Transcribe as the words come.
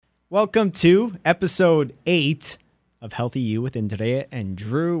Welcome to episode 8 of Healthy You with Andrea and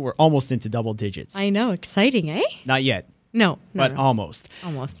Drew. We're almost into double digits. I know. Exciting, eh? Not yet, No. but almost.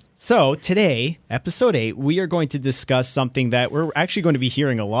 Almost. So today, episode 8, we are going to discuss something that we're actually going to be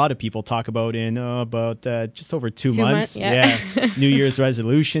hearing a lot of people talk about in about just over 2 months. Yeah. New Year's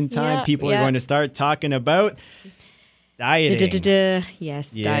resolution time. Yeah, People are yeah. going to start talking about dieting.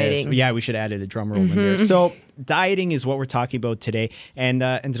 Yes, dieting. Yeah, we should have added a drum roll in there. So dieting is what we're talking about today. And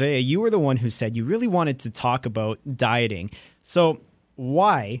Andrea, you were the one who said you really wanted to talk about dieting. So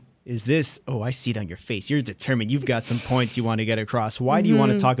why is this? Oh, I see it on your face. You're determined. You've got some points you want to get across. Why do you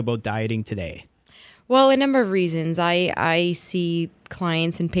want to talk about dieting today? Well, a number of reasons. I see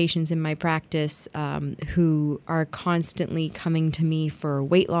clients and patients in my practice who are constantly coming to me for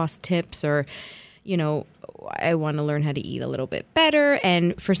weight loss tips or, I want to learn how to eat a little bit better.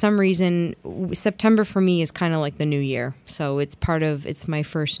 And for some reason, September for me is kind of like the new year. So it's my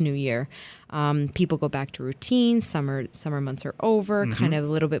first new year. People go back to routine. Summer months are over, kind of a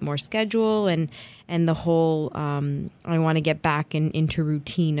little bit more schedule. And the whole, I want to get back into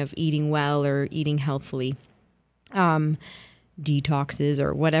routine of eating well or eating healthfully, detoxes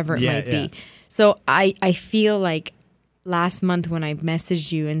or whatever it might be. So I feel like last month when I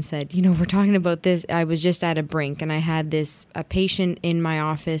messaged you and said, we're talking about this, I was just at a brink and I had a patient in my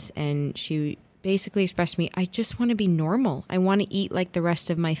office and she basically expressed to me, I just want to be normal. I want to eat like the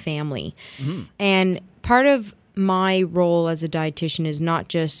rest of my family. And part of my role as a dietitian is not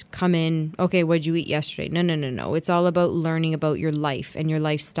just come in, okay, what'd you eat yesterday? No. It's all about learning about your life and your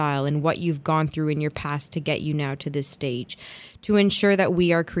lifestyle and what you've gone through in your past to get you now to this stage, to ensure that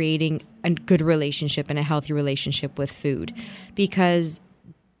we are creating a good relationship and a healthy relationship with food. Because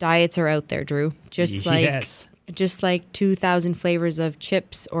diets are out there, Drew. Just like 2,000 flavors of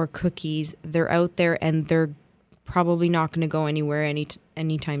chips or cookies, they're out there and they're probably not going to go anywhere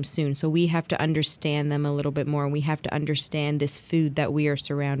anytime soon. So we have to understand them a little bit more. We have to understand this food that we are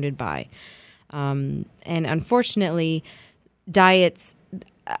surrounded by. And unfortunately, diets,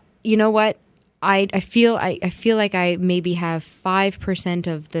 you know what? I feel like I maybe have 5%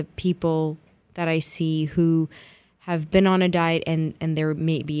 of the people that I see who have been on a diet and they're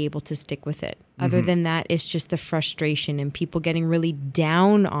maybe able to stick with it. Other than that, it's just the frustration and people getting really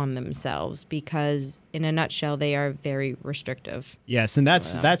down on themselves because, in a nutshell, they are very restrictive. Yes, and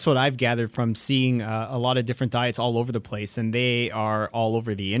that's what I've gathered from seeing a lot of different diets all over the place, and they are all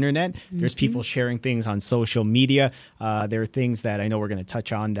over the internet. There's people sharing things on social media. There are things that I know we're going to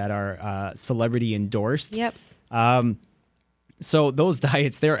touch on that are celebrity endorsed. Yep. So those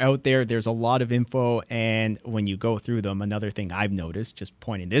diets, they're out there. There's a lot of info. And when you go through them, another thing I've noticed, just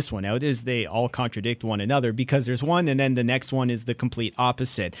pointing this one out, is they all contradict one another because there's one and then the next one is the complete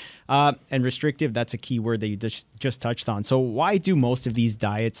opposite. And restrictive, that's a key word that you just touched on. So why do most of these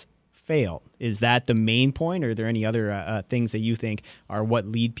diets fail? Is that the main point, or are there any other things that you think are what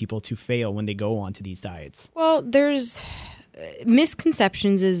lead people to fail when they go onto these diets? Well, there's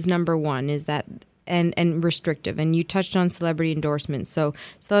misconceptions is number one, is that and restrictive. And you touched on celebrity endorsements. So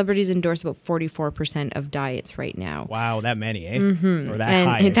celebrities endorse about 44% of diets right now. Wow, that many, eh? Or that And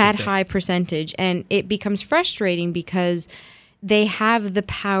high, that high percentage. And it becomes frustrating because they have the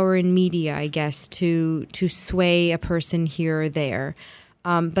power in media, I guess, to sway a person here or there.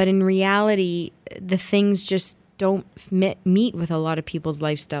 But in reality, the things just don't meet with a lot of people's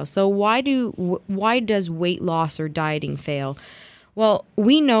lifestyle. So why does weight loss or dieting fail? Well,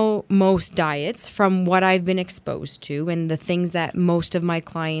 we know most diets from what I've been exposed to, and the things that most of my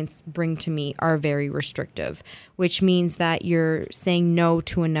clients bring to me are very restrictive, which means that you're saying no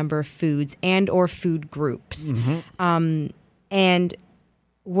to a number of foods and or food groups. And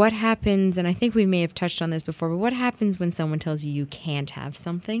what happens, and I think we may have touched on this before, but what happens when someone tells you can't have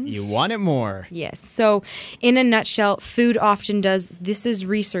something? You want it more. Yes. So in a nutshell, food often does, this is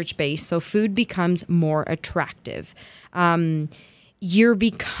research-based, so food becomes more attractive. You're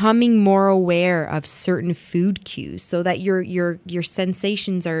becoming more aware of certain food cues so that your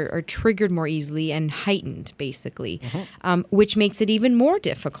sensations are triggered more easily and heightened, basically, which makes it even more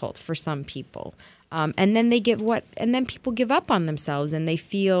difficult for some people. And then people give up on themselves and they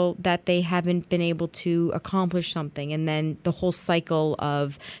feel that they haven't been able to accomplish something. And then the whole cycle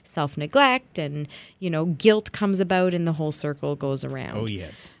of self-neglect and, guilt comes about and the whole circle goes around. Oh,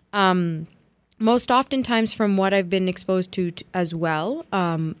 yes. Most oftentimes from what I've been exposed to as well,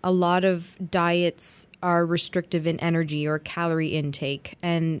 a lot of diets are restrictive in energy or calorie intake,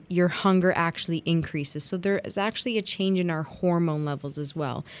 and your hunger actually increases. So there is actually a change in our hormone levels as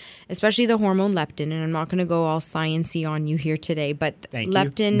well, especially the hormone leptin. And I'm not going to go all sciencey on you here today, but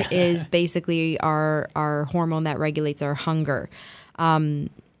leptin is basically our hormone that regulates our hunger.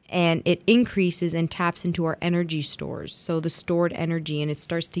 and it increases and taps into our energy stores, so the stored energy, and it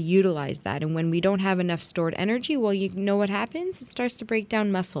starts to utilize that. And when we don't have enough stored energy, well, you know what happens? It starts to break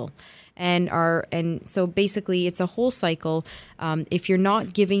down muscle. And so basically it's a whole cycle. If you're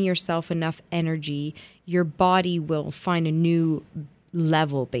not giving yourself enough energy, your body will find a new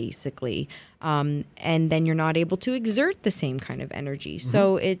level, basically, and then you're not able to exert the same kind of energy.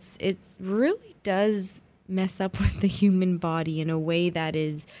 So it really does mess up with the human body in a way that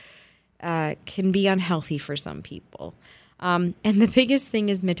is can be unhealthy for some people. And the biggest thing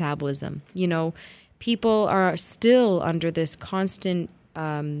is metabolism. You know, people are still under this constant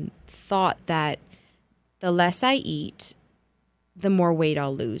thought that the less I eat, the more weight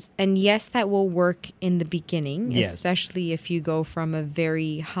I'll lose. And yes, that will work in the beginning, especially if you go from a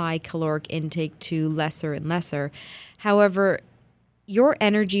very high caloric intake to lesser and lesser. However, your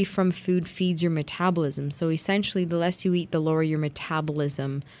energy from food feeds your metabolism. So essentially, the less you eat, the lower your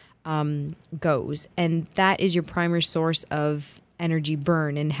metabolism goes. And that is your primary source of energy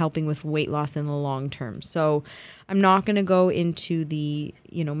burn and helping with weight loss in the long term. So I'm not going to go into the,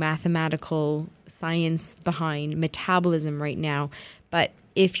 mathematical science behind metabolism right now, but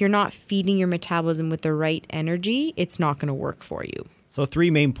if you're not feeding your metabolism with the right energy, it's not going to work for you. So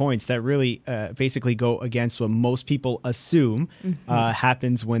 3 main points that really basically go against what most people assume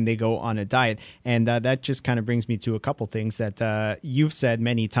happens when they go on a diet. And that just kind of brings me to a couple things that you've said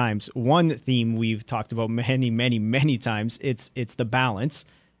many times. One theme we've talked about many, many, many times, it's the balance,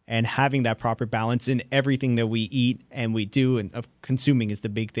 and having that proper balance in everything that we eat and we do, and consuming is the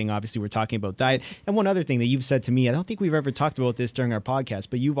big thing. Obviously, we're talking about diet. And one other thing that you've said to me, I don't think we've ever talked about this during our podcast,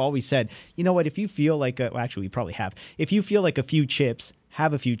 but you've always said, you know what, if you feel like, actually, we probably have. If you feel like a few chips,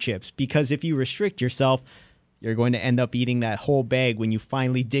 have a few chips, because if you restrict yourself, you're going to end up eating that whole bag when you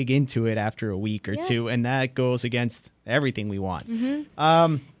finally dig into it after a week or two, and that goes against everything we want.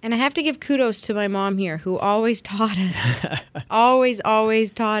 And I have to give kudos to my mom here, who always taught us,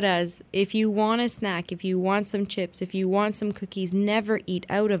 always taught us, if you want a snack, if you want some chips, if you want some cookies, never eat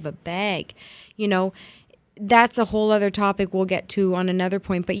out of a bag. That's a whole other topic we'll get to on another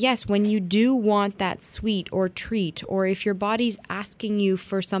point. But yes, when you do want that sweet or treat, or if your body's asking you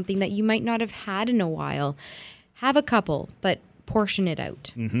for something that you might not have had in a while, have a couple, but portion it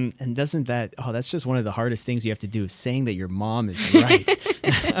out. And doesn't that, that's just one of the hardest things you have to do, saying that your mom is right.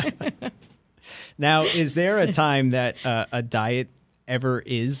 Now, is there a time that a diet ever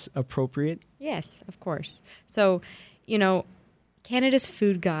is appropriate? Yes, of course. So, Canada's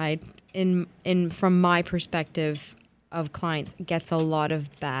Food Guide, from my perspective of clients, gets a lot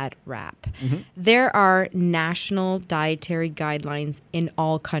of bad rap. There are national dietary guidelines in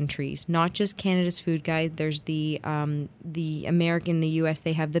all countries, not just Canada's Food Guide. There's the American, the US,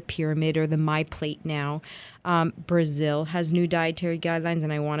 they have the Pyramid or the My Plate now. Brazil has new dietary guidelines,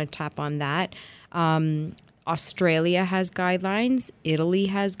 and I want to tap on that. Australia has guidelines. Italy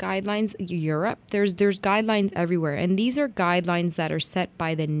has guidelines. Europe, there's guidelines everywhere. And these are guidelines that are set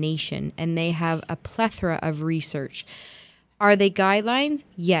by the nation, and they have a plethora of research. Are they guidelines?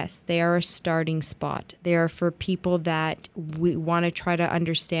 Yes, they are a starting spot. They are for people that we want to try to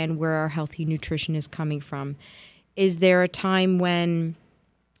understand where our healthy nutrition is coming from. Is there a time when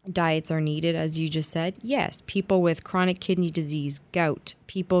diets are needed, as you just said? Yes. People with chronic kidney disease, gout,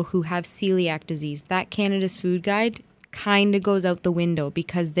 people who have celiac disease, that Canada's Food Guide kind of goes out the window,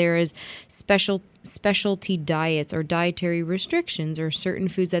 because there is specialty diets or dietary restrictions or certain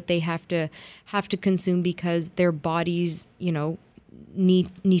foods that they have to consume because their bodies, need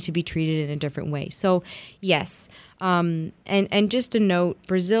to be treated in a different way. So yes, and just a note,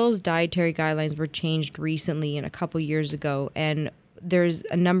 Brazil's dietary guidelines were changed recently, a couple years ago, and there's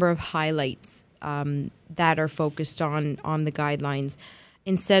a number of highlights that are focused on the guidelines.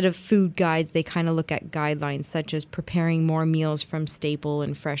 Instead of food guides, they kind of look at guidelines such as preparing more meals from staple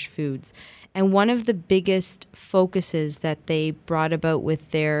and fresh foods. And one of the biggest focuses that they brought about with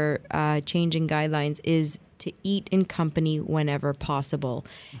their changing guidelines is to eat in company whenever possible.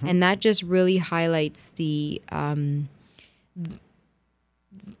 And that just really highlights the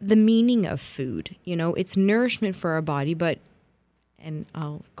meaning of food. It's nourishment for our body, but, and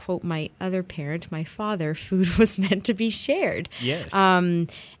I'll quote my other parent, my father, food was meant to be shared. Yes.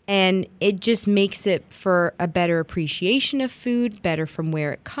 And it just makes it for a better appreciation of food, better from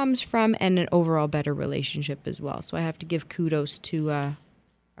where it comes from, and an overall better relationship as well. So I have to give kudos to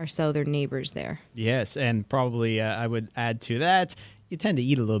our southern neighbors there. Yes, and probably I would add to that, you tend to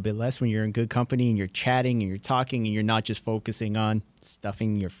eat a little bit less when you're in good company and you're chatting and you're talking and you're not just focusing on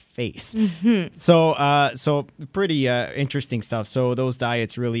stuffing your face. So pretty interesting stuff. So those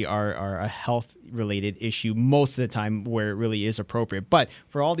diets really are a health related issue most of the time where it really is appropriate. But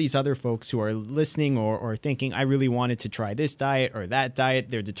for all these other folks who are listening or thinking, I really wanted to try this diet or that diet,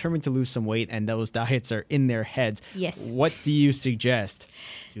 they're determined to lose some weight and those diets are in their heads. Yes. What do you suggest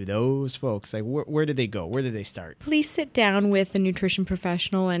to those folks? Like, where do they go? Where do they start? Please sit down with a nutrition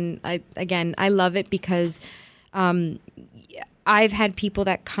professional. And I love it because I've had people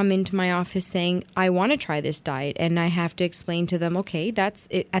that come into my office saying, I want to try this diet. And I have to explain to them, okay, that's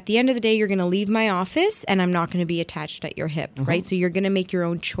it. At the end of the day, you're going to leave my office and I'm not going to be attached at your hip, right? So you're going to make your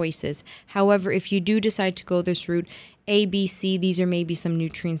own choices. However, if you do decide to go this route, A, B, C, these are maybe some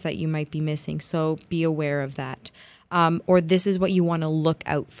nutrients that you might be missing. So be aware of that. Or this is what you want to look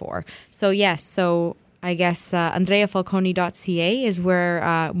out for. So yes, so I guess andreafalcone.ca is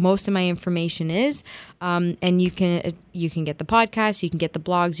where most of my information is, and you can get the podcast, you can get the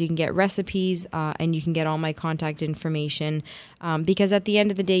blogs, you can get recipes, and you can get all my contact information. Because at the end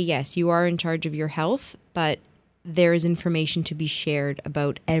of the day, yes, you are in charge of your health, but there is information to be shared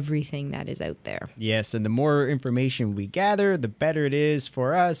about everything that is out there. Yes, and the more information we gather, the better it is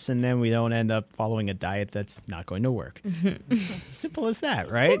for us, and then we don't end up following a diet that's not going to work. Simple as that,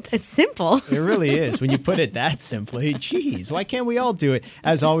 right? It's simple. It really is. When you put it that simply, geez, why can't we all do it?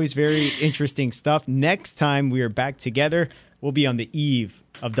 As always, very interesting stuff. Next time we are back together, we'll be on the eve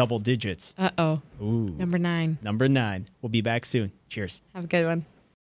of double digits. Uh-oh. Ooh. Number 9. Number 9. We'll be back soon. Cheers. Have a good one.